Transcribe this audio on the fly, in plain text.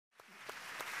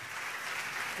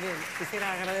Bien,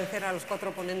 quisiera agradecer a los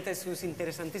cuatro ponentes sus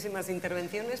interesantísimas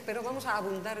intervenciones, pero vamos a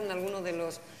abundar en algunos de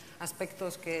los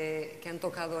aspectos que han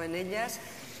tocado en ellas.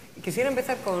 Quisiera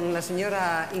empezar con la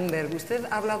señora Inberg. Usted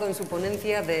ha hablado en su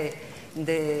ponencia de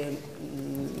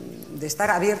estar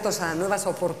abiertos a nuevas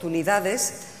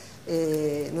oportunidades.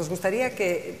 Nos gustaría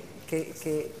que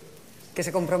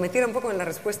se comprometiera un poco en la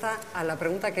respuesta a la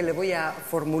pregunta que le voy a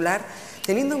formular.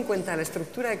 Teniendo en cuenta la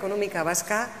estructura económica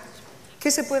vasca, ¿qué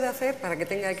se puede hacer para que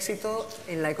tenga éxito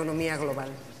en la economía global?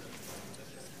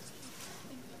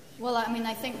 Well, I mean,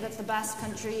 I think that the Basque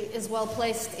Country is well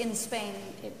placed in Spain.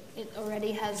 It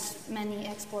already has many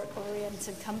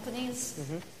export-oriented companies.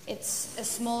 It's a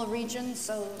small region,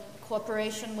 so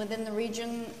cooperation within the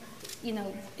region,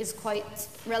 is quite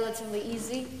relatively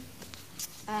easy.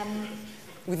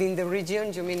 Within the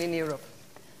region, you mean in Europe?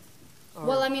 Or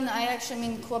well, I actually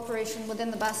mean cooperation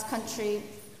within the Basque Country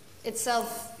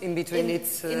itself. In between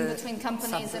between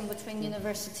companies and between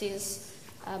universities.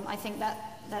 I think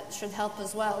that should help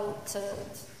as well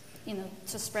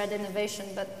to spread innovation.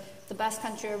 But the Basque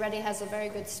Country already has a very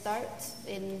good start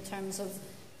in terms of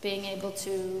being able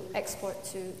to export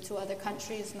to other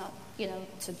countries, not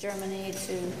to Germany,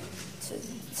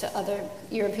 to other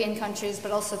European countries,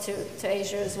 but also to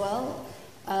Asia as well.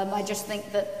 I just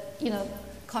think that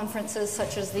conferences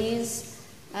such as these,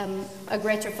 a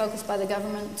greater focus by the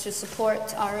government to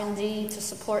support R&D, to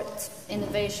support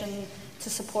innovation, to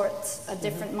support a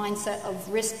different mindset of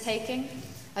risk-taking.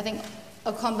 I think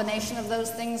a combination of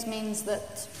those things means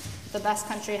that the Basque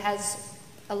Country has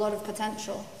a lot of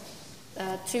potential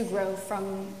to grow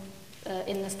from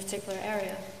in this particular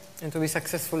area. And to be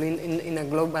successful in a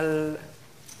global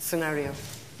scenario.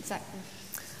 Exactly.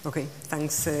 Okay,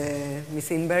 thanks, Ms.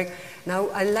 Inberg.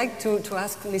 Now, I'd like to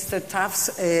ask Mr.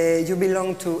 Tufts, you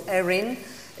belong to ERIN.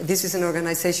 This is an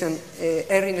organization,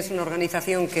 ERIN es una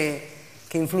organización que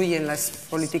influye en las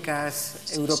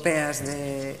políticas europeas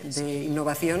de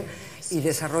innovación y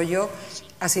desarrollo.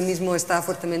 Asimismo, está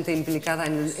fuertemente implicada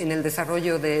en el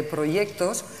desarrollo de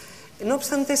proyectos. No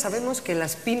obstante, sabemos que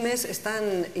las pymes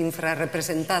están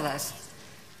infrarrepresentadas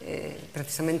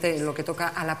precisamente en lo que toca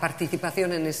a la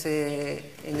participación en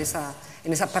esa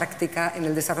práctica, en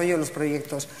el desarrollo de los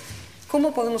proyectos.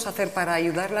 ¿Cómo podemos hacer para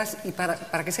ayudarlas y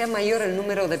para que sea mayor el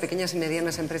número de pequeñas y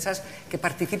medianas empresas que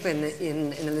participen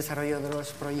en el desarrollo de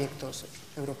los proyectos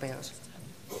europeos?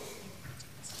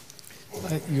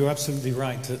 You're absolutely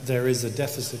right that there is a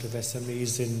deficit of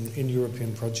SMEs in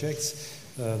European projects.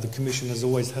 The Commission has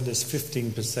always had this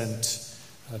 15%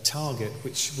 target,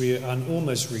 which we are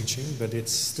almost reaching, but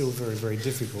it's still very, very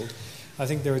difficult. I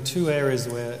think there are two areas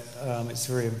where it's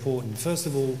very important. First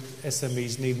of all,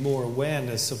 SMEs need more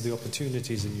awareness of the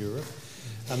opportunities in Europe,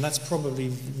 and that's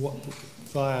probably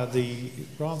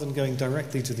rather than going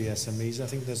directly to the SMEs, I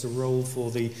think there's a role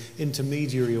for the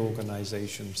intermediary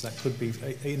organizations. That could be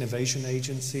innovation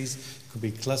agencies, could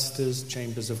be clusters,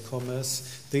 chambers of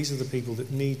commerce. These are the people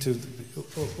that need to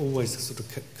always sort of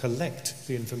collect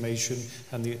the information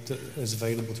that is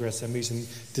available to SMEs and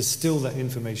distill that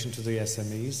information to the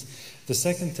SMEs. The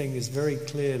second thing is very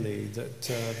clearly that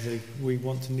we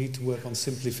need to work on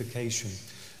simplification,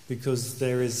 because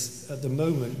there is, at the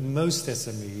moment, most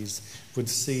SMEs would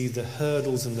see the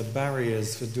hurdles and the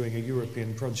barriers for doing a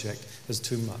European project as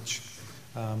too much.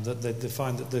 That they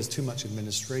find that there's too much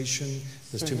administration,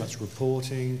 there's too much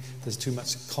reporting, there's too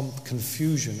much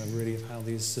confusion of really how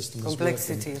these systems work.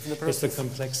 Complexity of the process. Yes, the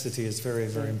complexity is very,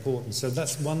 very important. So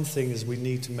that's one thing, is we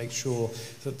need to make sure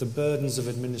that the burdens of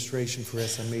administration for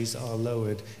SMEs are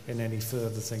lowered in any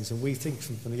further things. And we think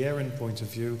from the ERIN point of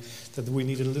view that we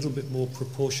need a little bit more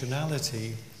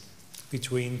proportionality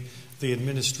between the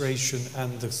administration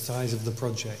and the size of the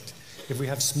project. If we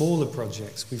have smaller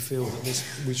projects, we feel that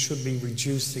we should be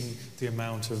reducing the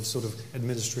amount of sort of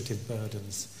administrative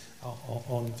burdens,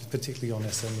 particularly on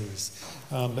SMEs.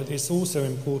 But it's also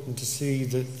important to see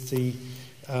that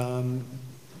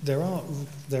there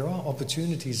are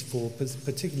opportunities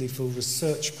particularly for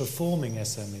research performing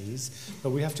SMEs, but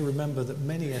we have to remember that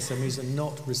many SMEs are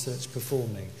not research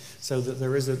performing, so that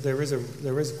there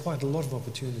is quite a lot of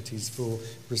opportunities for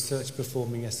research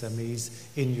performing SMEs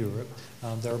in Europe.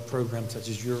 There are programs such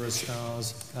as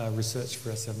Eurostars, Research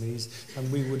for SMEs,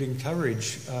 and we would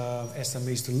encourage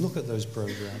SMEs to look at those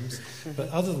programs. But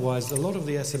otherwise, a lot of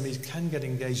the SMEs can get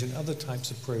engaged in other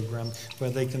types of programs where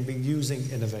they can be using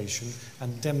innovation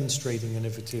and demonstrating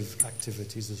innovative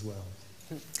activities as well.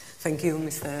 Thank you,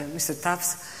 Mr.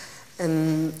 Tufts.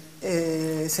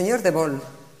 Señor De Vol,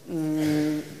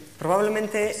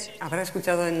 probablemente habrá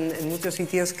escuchado en muchos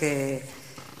sitios que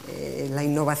la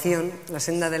innovación, la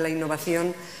senda de la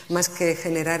innovación, más que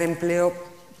generar empleo,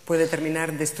 puede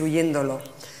terminar destruyéndolo,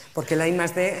 porque la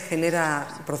I+D genera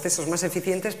procesos más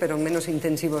eficientes pero menos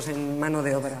intensivos en mano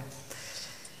de obra.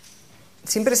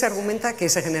 Siempre se argumenta que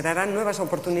se generarán nuevas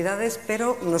oportunidades,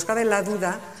 pero nos cabe la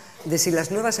duda de si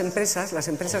las nuevas empresas, las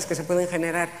empresas que se pueden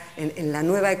generar en la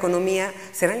nueva economía,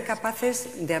 serán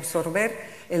capaces de absorber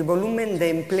el volumen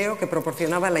de empleo que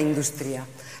proporcionaba la industria.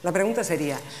 La pregunta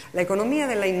sería, ¿la economía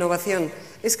de la innovación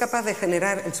es capaz de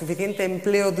generar el suficiente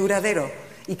empleo duradero?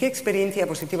 ¿Y qué experiencia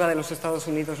positiva de los Estados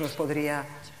Unidos nos podría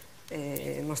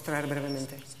mostrar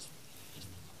brevemente?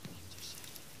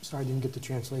 Sorry, I didn't get the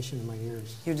translation in my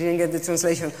ears. You didn't get the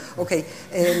translation. Okay.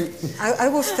 I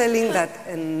was telling that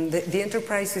the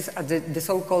enterprises at the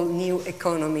so-called new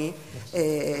economy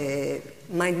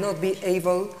might not be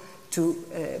able to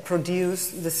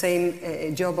produce the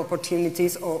same job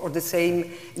opportunities or the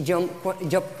same job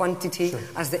quantity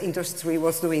as the industry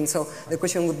was doing. So the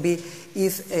question would be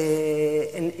if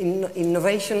an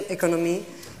innovation economy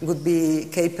would be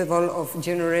capable of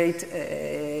generate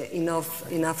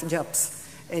enough jobs.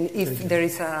 And if there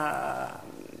is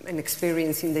an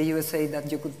experience in the USA that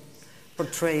you could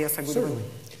portray as a good one.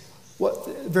 Well,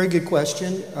 very good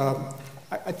question.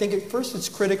 I think at first it's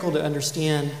critical to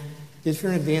understand that if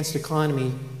you're an advanced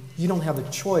economy, you don't have a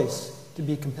choice to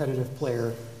be a competitive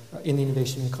player in the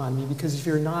innovation economy, because if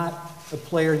you're not a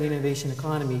player in the innovation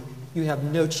economy, you have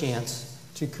no chance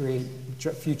to create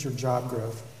future job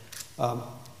growth.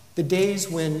 The days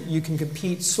when you can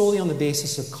compete solely on the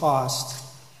basis of cost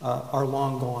are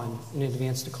long gone in an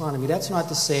advanced economy. That's not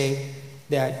to say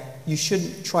that you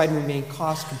shouldn't try to remain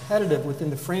cost competitive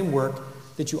within the framework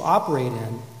that you operate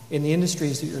in the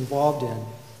industries that you're involved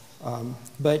in.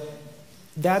 But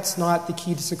that's not the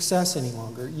key to success any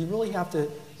longer. You really have to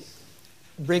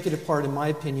break it apart, in my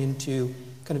opinion, to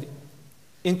kind of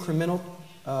incremental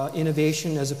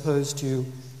innovation as opposed to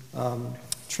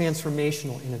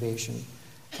transformational innovation.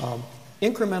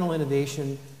 Incremental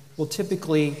innovation will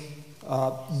typically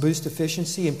boost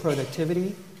efficiency and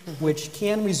productivity, which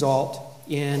can result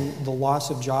in the loss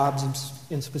of jobs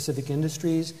in specific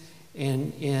industries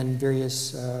and in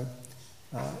various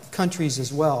countries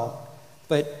as well.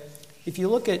 But if you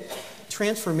look at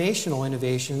transformational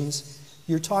innovations,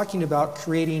 you're talking about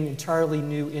creating entirely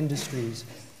new industries,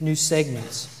 new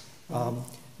segments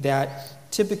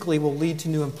that typically will lead to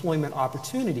new employment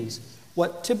opportunities.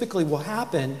 What typically will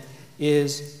happen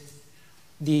is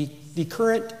the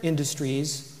current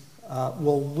industries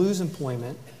will lose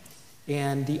employment,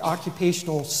 and the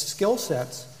occupational skill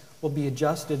sets will be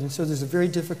adjusted. And so there's a very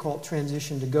difficult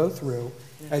transition to go through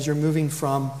as you're moving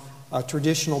from a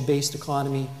traditional-based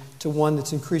economy to one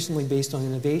that's increasingly based on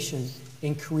innovation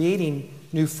and creating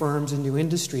new firms and new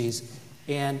industries.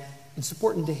 And it's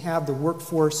important to have the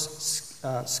workforce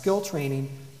skill training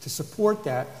to support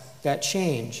that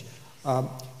change.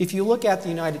 If you look at the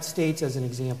United States as an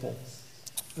example,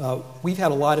 we've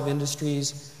had a lot of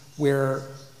industries where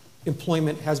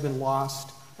employment has been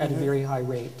lost at a very high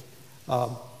rate.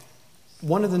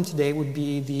 One of them today would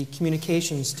be the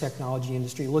communications technology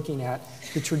industry, looking at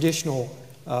the traditional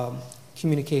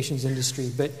communications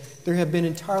industry. But there have been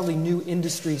entirely new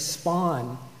industries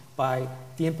spawned by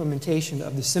the implementation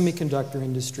of the semiconductor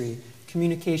industry,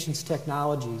 communications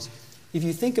technologies. If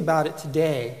you think about it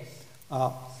today,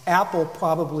 Apple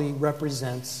probably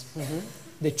represents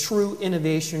the true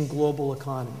innovation global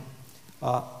economy.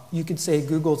 You could say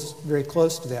Google's very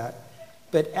close to that,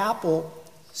 but Apple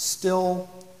still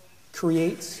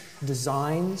creates,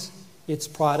 designs its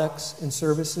products and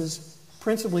services,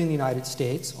 principally in the United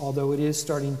States, although it is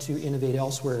starting to innovate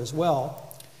elsewhere as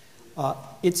well.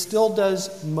 It still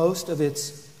does most of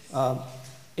its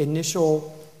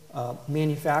initial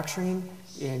manufacturing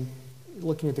and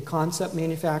looking at the concept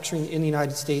manufacturing in the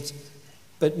United States,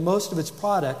 but most of its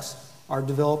products are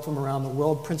developed from around the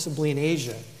world, principally in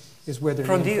Asia, is where they're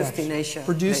produced in Asia.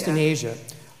 Produced in Asia.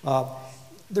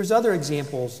 There's other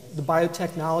examples. The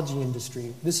biotechnology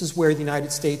industry. This is where the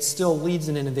United States still leads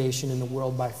in innovation in the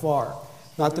world by far.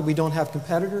 Not that we don't have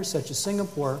competitors such as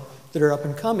Singapore that are up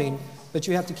and coming, but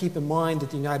you have to keep in mind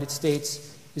that the United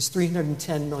States is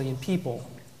 310 million people,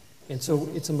 and so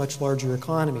it's a much larger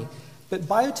economy. But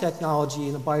biotechnology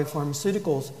and the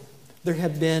biopharmaceuticals, there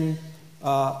have been,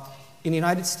 in the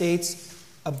United States,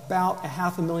 about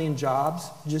 500,000 jobs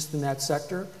just in that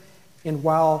sector. And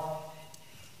while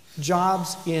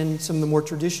jobs in some of the more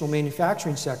traditional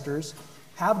manufacturing sectors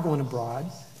have gone abroad,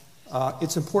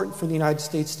 it's important for the United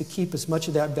States to keep as much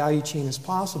of that value chain as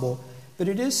possible. But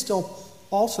it is still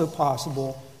also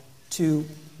possible to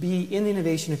be in the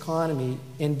innovation economy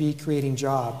and be creating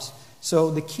jobs.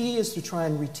 So the key is to try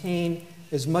and retain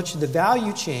as much of the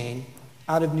value chain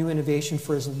out of new innovation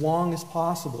for as long as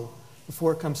possible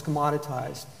before it becomes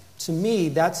commoditized. To me,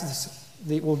 that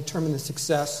will determine the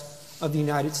success of the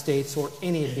United States or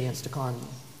any advanced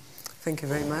economy. Thank you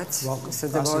very much, Welcome.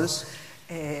 Mr. De Bols.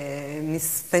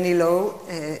 Ms. Penny Low,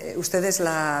 usted es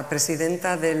la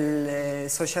presidenta del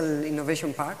Social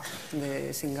Innovation Park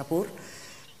de Singapur.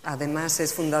 Además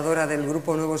es fundadora del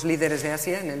grupo Nuevos Líderes de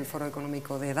Asia en el Foro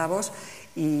Económico de Davos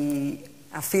y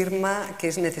afirma que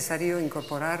es necesario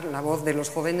incorporar la voz de los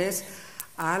jóvenes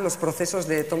a los procesos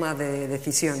de toma de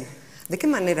decisión. ¿De qué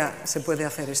manera se puede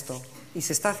hacer esto? ¿Y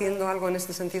se está haciendo algo en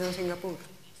este sentido en Singapur?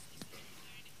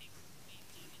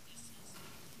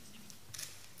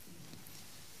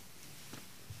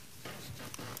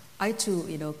 I too,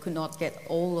 could not get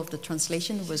all of the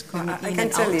translation. It was coming I in can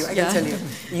and tell out. you. I can tell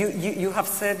you. You have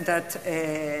said that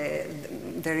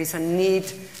there is a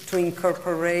need to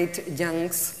incorporate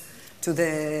youngs to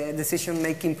the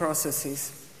decision-making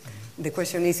processes. The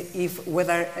question is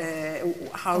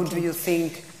how do you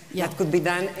think that could be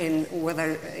done, and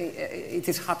whether it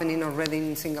is happening already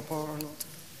in Singapore or not?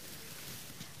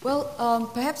 Well,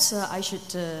 perhaps I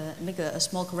should make a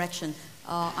small correction.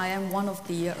 I am one of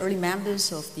the early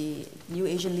members of the New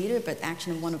Asian Leader, but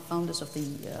actually I'm one of the founders of the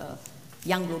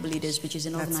Young Global Leaders, which is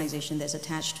an organization that's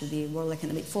attached to the World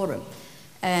Economic Forum.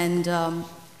 And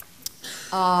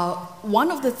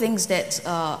one of the things that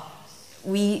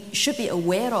we should be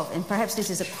aware of, and perhaps this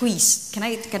is a quiz. Can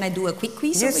I do a quick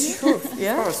quiz over here? Yes, sure.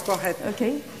 Of course, go ahead.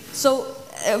 Okay. So,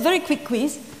 a very quick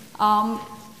quiz. How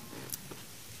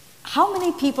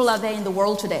many people are there in the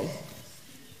world today?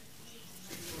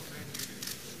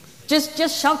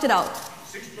 Just shout it out.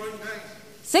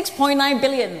 6.9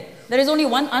 billion. There is only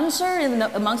one answer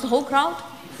amongst the whole crowd.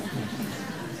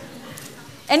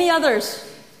 Any others?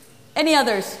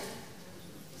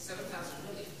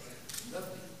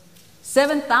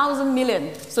 7,000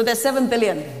 million. So there's 7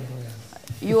 billion.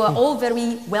 You are all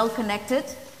very well connected,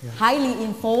 highly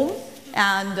informed,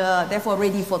 and therefore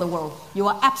ready for the world. You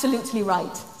are absolutely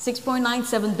right.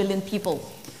 6.97 billion people.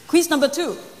 Quiz number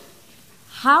 2.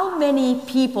 How many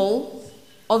people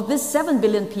of this 7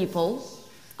 billion people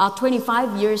are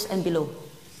 25 years and below?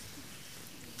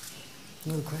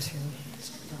 Good question.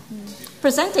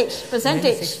 Percentage. 60%.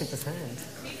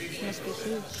 Must be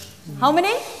huge. How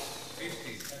many?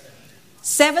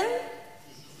 70%.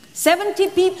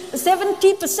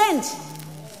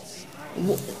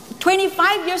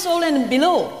 25 years old and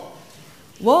below.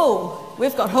 Whoa,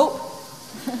 we've got hope.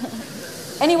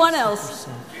 Anyone else?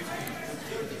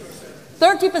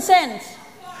 30%.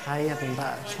 Higher than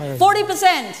that.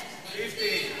 40%.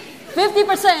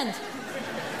 50%.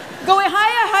 Going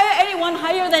higher. Anyone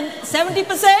higher than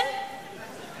 70%?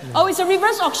 Oh, it's a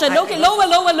reverse auction. Okay,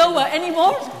 lower. Any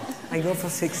more? I go for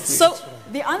 60. So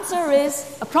the answer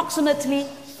is approximately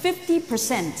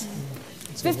 50%.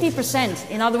 50%.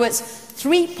 In other words,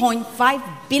 3.5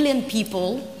 billion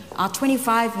people are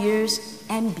 25 years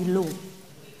and below.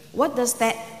 What does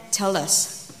that tell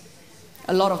us?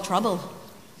 A lot of trouble,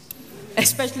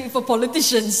 especially for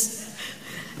politicians.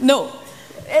 No,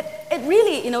 it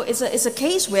really, it's a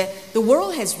case where the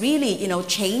world has really,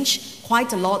 changed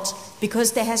quite a lot,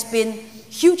 because there has been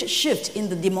huge shift in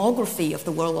the demography of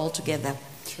the world altogether.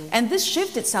 True. And this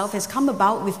shift itself has come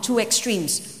about with two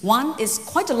extremes. One is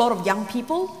quite a lot of young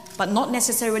people, but not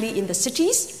necessarily in the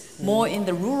cities, more in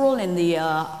the rural and the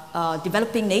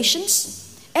developing nations.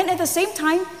 And at the same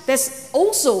time, there's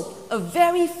also a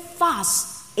very fast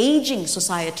aging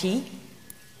society,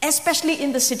 especially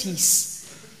in the cities.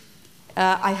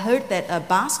 I heard that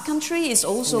Basque country is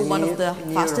also one of the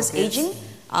fastest aging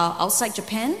outside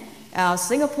Japan.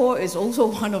 Singapore is also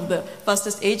one of the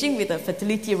fastest aging, with a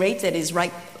fertility rate that is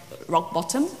rock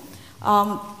bottom.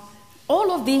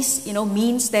 All of this,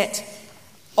 means that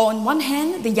on one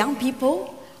hand, the young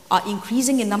people are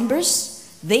increasing in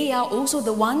numbers. They are also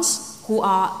the ones who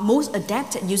are most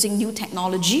adept at using new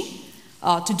technology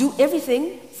to do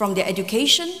everything from their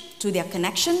education to their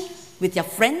connection with their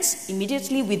friends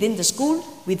immediately within the school,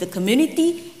 with the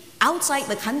community, outside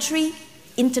the country,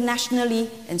 internationally,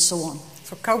 and so on.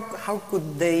 So how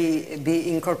could they be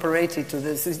incorporated to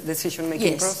the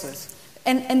decision-making process?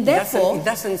 And therefore... It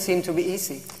doesn't seem to be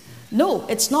easy. No,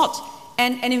 it's not.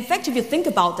 And in fact, if you think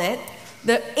about that,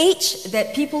 the age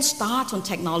that people start on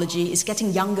technology is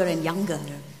getting younger and younger.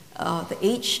 Yeah. The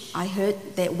age, I heard,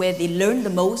 that where they learn the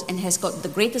most and has got the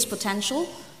greatest potential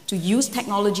to use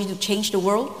technology to change the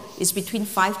world is between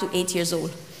 5 to 8 years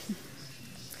old.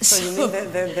 So you mean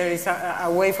that there is a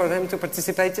way for them to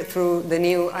participate through the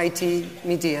new IT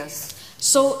medias?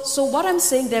 So what I'm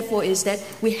saying, therefore, is that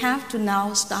we have to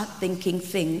now start thinking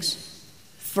things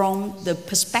from the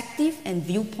perspective and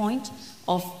viewpoint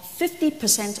of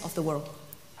 50% of the world.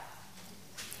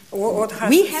 What has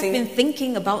we have been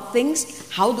thinking about things.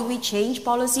 How do we change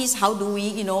policies? How do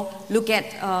we, look at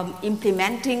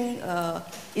implementing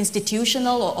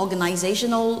institutional or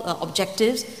organizational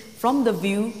objectives from the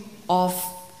view of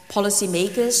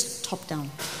policymakers top down?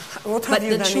 What have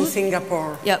you done in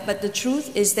Singapore? Yeah, but the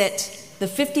truth is that the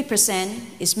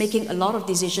 50% is making a lot of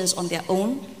decisions on their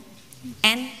own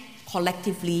and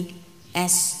collectively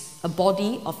as a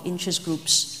body of interest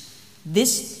groups.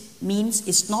 This means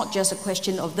it's not just a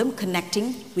question of them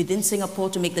connecting within Singapore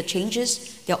to make the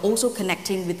changes. They're also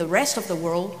connecting with the rest of the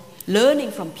world,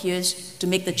 learning from peers to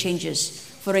make the changes.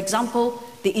 For example,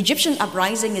 the Egyptian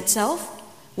uprising itself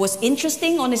was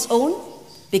interesting on its own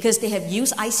because they have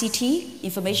used ICT,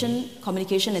 information,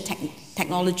 communication and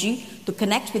technology, to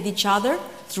connect with each other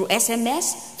through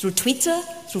SMS, through Twitter,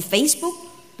 through Facebook,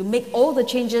 to make all the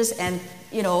changes and,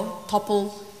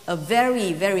 topple a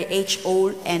very, very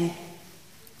age-old and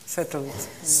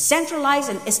centralized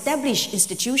and established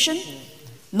institution,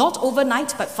 not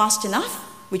overnight but fast enough,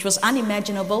 which was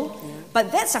unimaginable.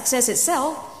 But that success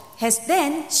itself has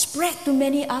then spread to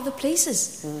many other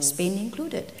places, Spain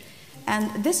included.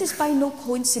 And this is by no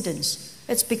coincidence.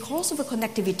 It's because of the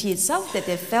connectivity itself that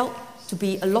they felt to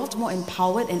be a lot more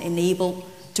empowered and enabled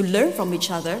to learn from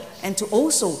each other and to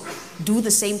also do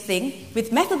the same thing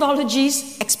with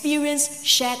methodologies, experience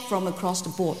shared from across the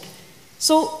board.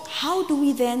 So how do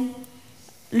we then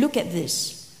look at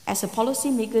this? As a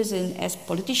policymakers and as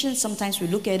politicians, sometimes we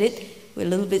look at it, we're a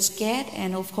little bit scared,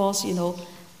 and of course,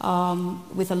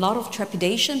 with a lot of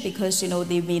trepidation because,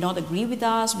 they may not agree with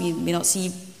us, we may not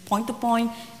see point to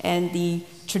point, and the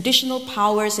traditional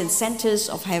powers and centers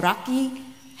of hierarchy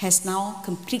has now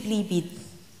completely been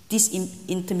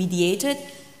disintermediated,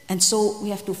 and so we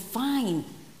have to find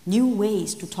new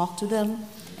ways to talk to them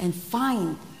and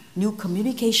find new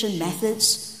communication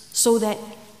methods so that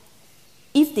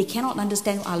if they cannot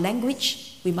understand our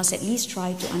language, we must at least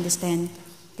try to understand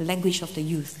the language of the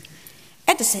youth.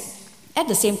 At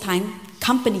the same time,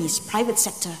 companies, private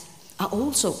sector are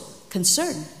also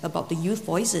concerned about the youth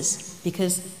voices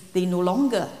because they no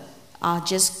longer are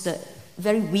just the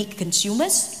very weak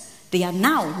consumers. They are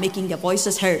now making their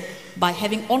voices heard by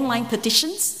having online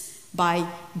petitions, by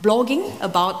blogging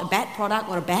about a bad product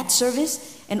or a bad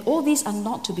service, and all these are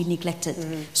not to be neglected.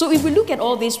 So if we look at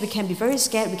all this, we can be very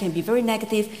scared, we can be very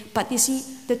negative, but you see,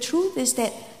 the truth is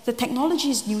that the technology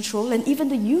is neutral and even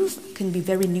the youth can be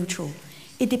very neutral.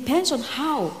 It depends on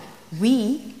how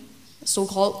we,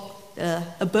 so-called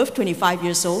above 25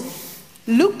 years old,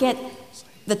 look at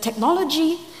the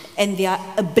technology and their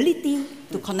ability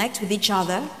to connect with each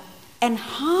other and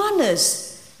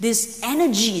harness this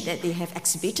energy that they have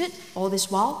exhibited all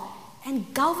this while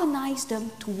and galvanize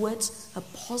them towards a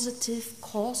positive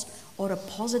cause or a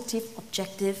positive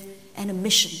objective and a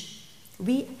mission.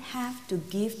 We have to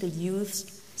give the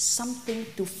youth something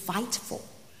to fight for.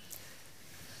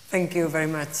 Thank you very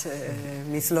much,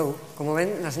 Ms. Lowe. Como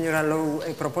ven, la señora Lowe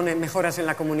propone mejoras en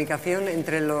la comunicación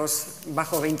entre los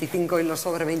bajo 25 y los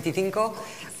sobre 25.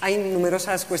 Hay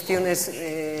numerosas cuestiones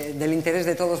del interés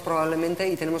de todos probablemente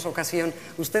y tenemos ocasión,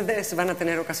 ustedes van a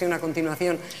tener ocasión a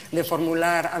continuación de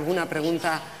formular alguna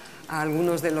pregunta a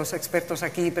algunos de los expertos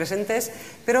aquí presentes,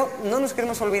 pero no nos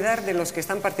queremos olvidar de los que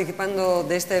están participando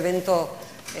de este evento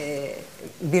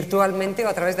virtualmente o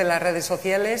a través de las redes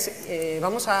sociales.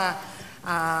 Vamos a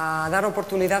dar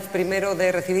oportunidad primero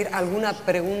de recibir alguna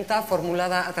pregunta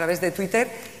formulada a través de Twitter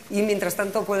y mientras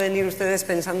tanto pueden ir ustedes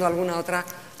pensando alguna otra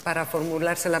para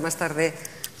formulársela más tarde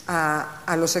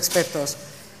a los expertos.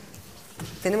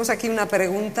 Tenemos aquí una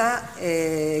pregunta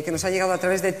que nos ha llegado a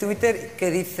través de Twitter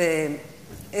que dice,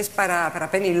 es para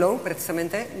Penny Lowe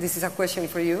precisamente, this is a question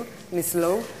for you, Ms.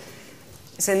 Lowe.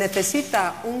 ¿Se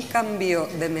necesita un cambio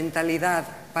de mentalidad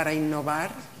para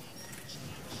innovar?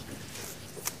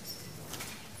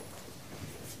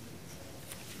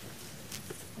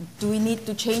 Do we need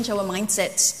to change our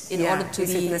mindsets in order to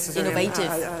be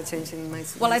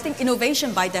innovative? Well, I think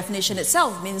innovation by definition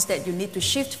itself means that you need to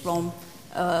shift from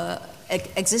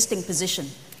existing position.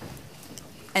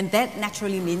 And that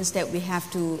naturally means that we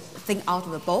have to think out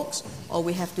of the box or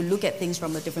we have to look at things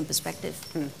from a different perspective.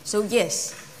 So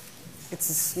yes.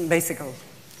 It's basic.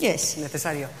 Yes.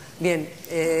 Necesario. Bien,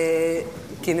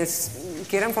 quienes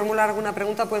quieran formular alguna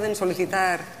pregunta pueden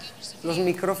solicitar los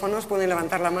micrófonos, pueden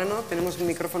levantar la mano, tenemos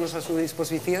micrófonos a su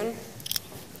disposición.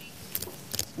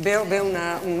 Veo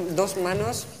dos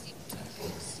manos.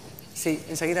 Sí,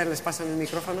 enseguida les pasan el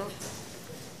micrófono.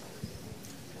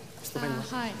 Estupendo.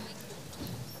 Hi.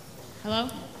 Hello?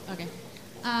 Okay.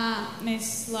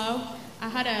 Ms. Lowe,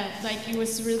 it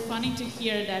was really funny to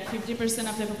hear that 50%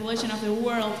 of the population of the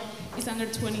world is under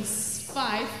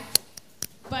 25.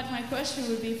 But my question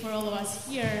would be for all of us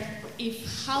here,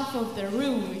 if half of the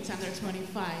room is under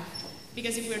 25.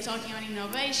 Because if we're talking about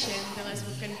innovation, the less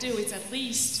we can do is at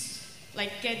least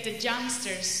get the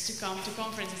youngsters to come to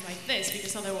conferences like this,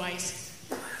 because otherwise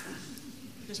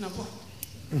there's no point.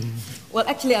 Well,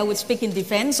 actually, I would speak in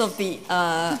defense of the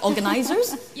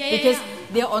organizers because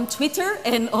they're on Twitter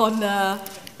and on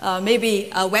maybe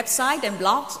a website and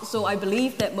blogs. So I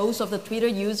believe that most of the Twitter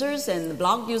users and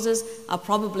blog users are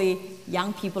probably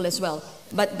young people as well.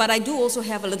 But I do also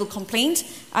have a little complaint.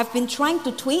 I've been trying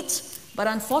to tweet, but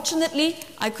unfortunately,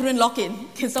 I couldn't log in.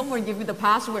 Can someone give me the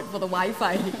password for the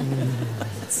Wi-Fi?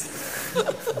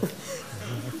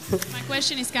 My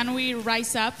question is, can we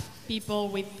rise up people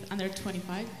with under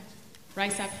 25?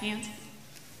 Rise up hands.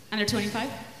 Under 25?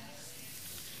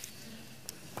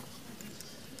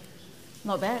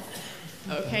 Not bad.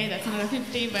 Okay, that's another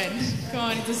 50, but go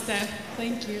on into step.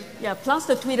 Thank you. Yeah, plus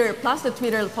the Twitter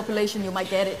population, you might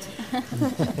get it.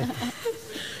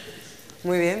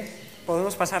 Muy bien.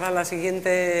 Podemos pasar a al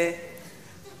siguiente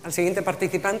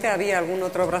participante. ¿Había algún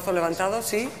otro brazo levantado?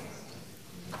 ¿Sí?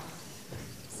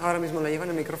 Ahora mismo le llevan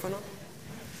el micrófono.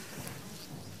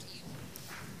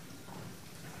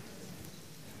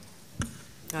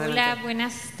 Hola,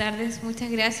 buenas tardes, muchas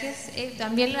gracias.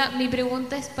 También mi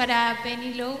pregunta es para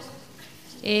Penny Lowe.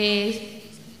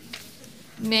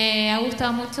 Me ha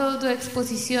gustado mucho tu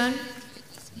exposición.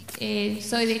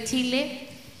 Soy de Chile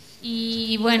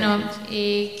y bueno,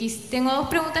 tengo dos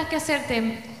preguntas que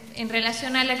hacerte en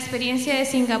relación a la experiencia de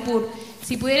Singapur.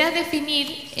 Si pudieras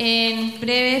definir en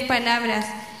breves palabras,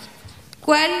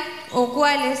 ¿cuál o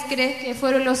cuáles crees que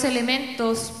fueron los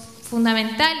elementos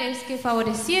fundamentales que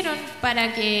favorecieron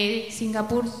para que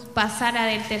Singapur pasara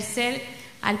del tercer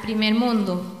al primer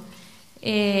mundo?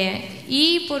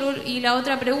 Y la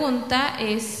otra pregunta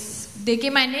es, ¿de qué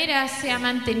manera se ha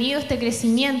mantenido este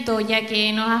crecimiento, ya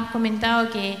que nos has comentado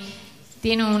que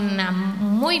tiene un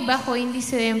muy bajo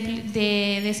índice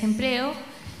de desempleo?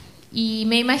 Y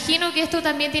me imagino que esto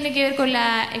también tiene que ver con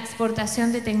la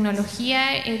exportación de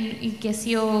tecnología y que ha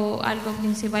sido algo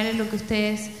principal en lo que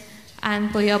ustedes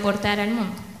han podido aportar al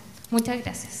mundo. Muchas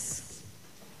gracias.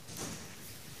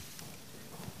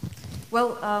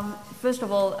 Well, first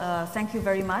of all, thank you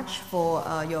very much for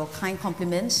your kind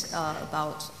compliments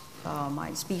about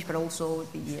my speech, but also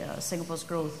the Singapore's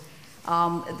growth.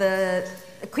 The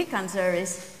quick answer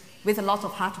is with a lot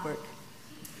of hard work.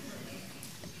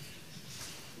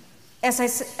 As I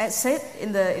said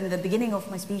in the beginning of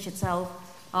my speech itself,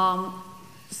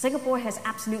 Singapore has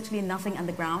absolutely nothing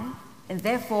underground. And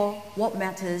therefore, what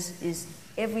matters is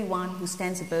everyone who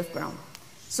stands above ground.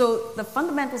 So the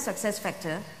fundamental success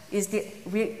factor is the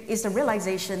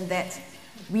realization that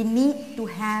we need to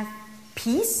have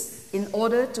peace in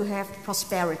order to have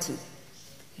prosperity.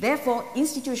 Therefore,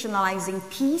 institutionalizing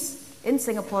peace in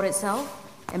Singapore itself,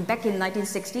 and back in the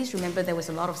 1960s, remember there was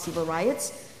a lot of civil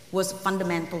riots, was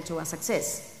fundamental to our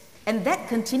success. And that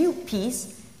continued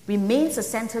peace remains a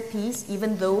centerpiece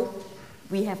even though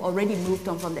we have already moved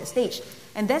on from that stage.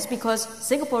 And that's because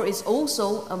Singapore is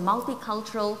also a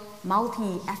multicultural,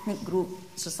 multi-ethnic group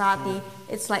society.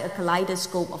 It's like a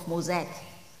kaleidoscope of mosaic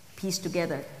pieced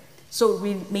together. So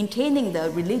maintaining the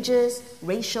religious,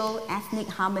 racial, ethnic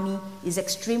harmony is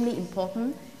extremely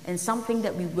important and something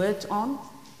that we worked on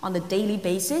a daily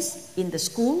basis in the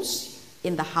schools,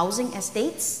 in the housing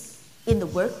estates, in the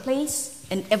workplace,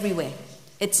 and everywhere.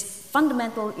 It's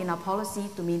fundamental in our policy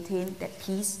to maintain that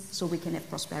peace so we can have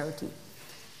prosperity.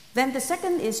 Then the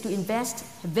second is to invest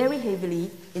very heavily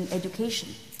in education,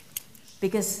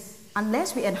 because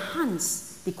unless we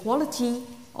enhance the quality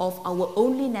of our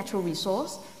only natural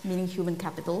resource, meaning human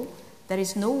capital, there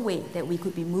is no way that we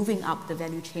could be moving up the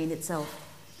value chain itself.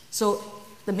 So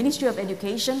the Ministry of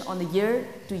Education on a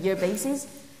year-to-year basis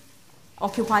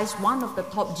occupies one of the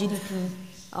top GDP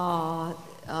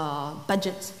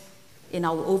budgets in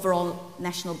our overall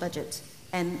national budget.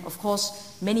 And of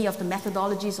course, many of the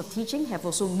methodologies of teaching have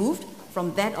also moved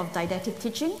from that of didactic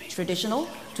teaching, traditional,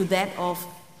 to that of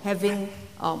having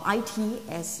IT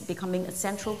as becoming a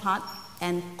central part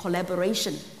and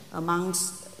collaboration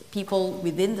amongst people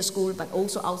within the school, but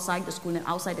also outside the school and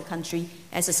outside the country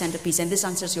as a centerpiece. And this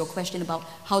answers your question about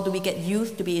how do we get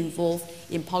youth to be involved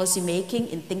in policy making,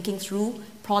 in thinking through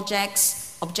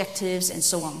projects, objectives, and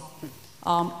so on.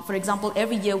 For example,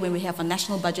 every year when we have a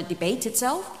national budget debate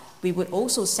itself, we would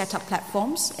also set up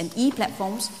platforms and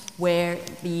e-platforms where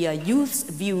the youth's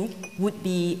view would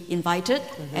be invited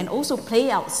and also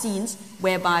play out scenes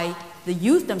whereby the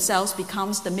youth themselves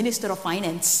becomes the Minister of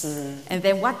Finance. And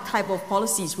then what type of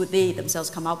policies would they themselves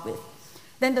come up with?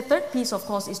 Then the third piece, of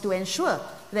course, is to ensure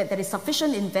that there is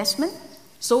sufficient investment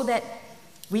so that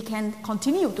we can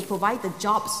continue to provide the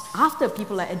jobs after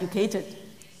people are educated.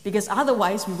 Because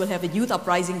otherwise, we will have a youth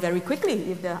uprising very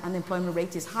quickly if the unemployment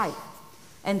rate is high.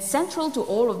 And central to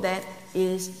all of that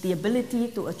is the ability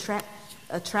to attract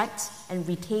and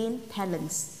retain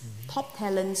talents, top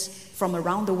talents from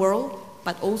around the world,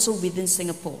 but also within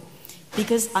Singapore.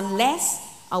 Because unless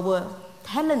our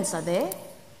talents are there,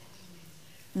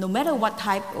 no matter what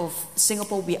type of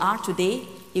Singapore we are today,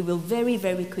 it will very,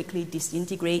 very quickly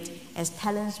disintegrate as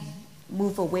talents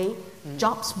move away,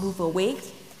 jobs move away,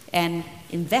 and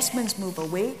investments move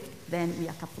away, then we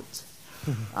are kaput.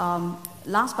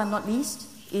 Last but not least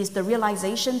is the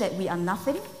realization that we are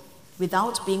nothing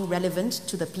without being relevant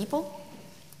to the people,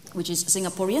 which is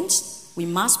Singaporeans. We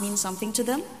must mean something to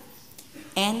them,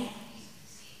 and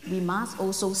we must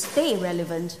also stay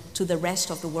relevant to the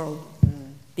rest of the world.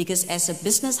 Because as a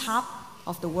business hub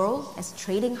of the world, as a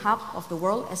trading hub of the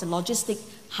world, as a logistic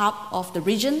hub of the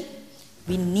region,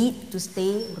 we need to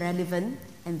stay relevant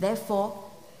and therefore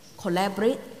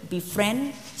collaborate,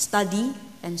 befriend, study,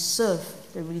 and serve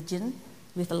the region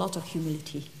with a lot of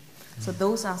humility. So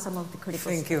those are some of the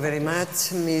critical Thank you very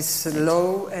much, Ms.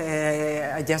 Lowe.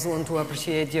 I just want to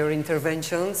appreciate your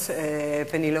interventions.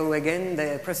 Penny Lowe again,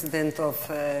 the president of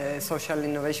Social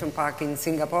Innovation Park in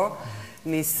Singapore.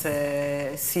 Ms.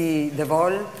 C.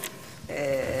 DeVol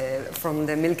from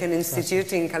the Milken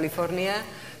Institute in California.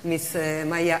 Ms.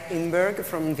 Maya Inberg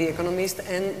from The Economist,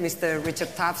 and Mr.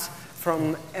 Richard Tafts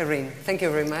from ERIN. Thank you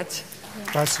very much.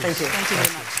 Gracias. Thank you. Thank you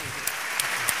very much.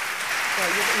 Well,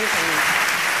 you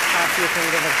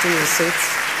can go back to your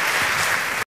seats.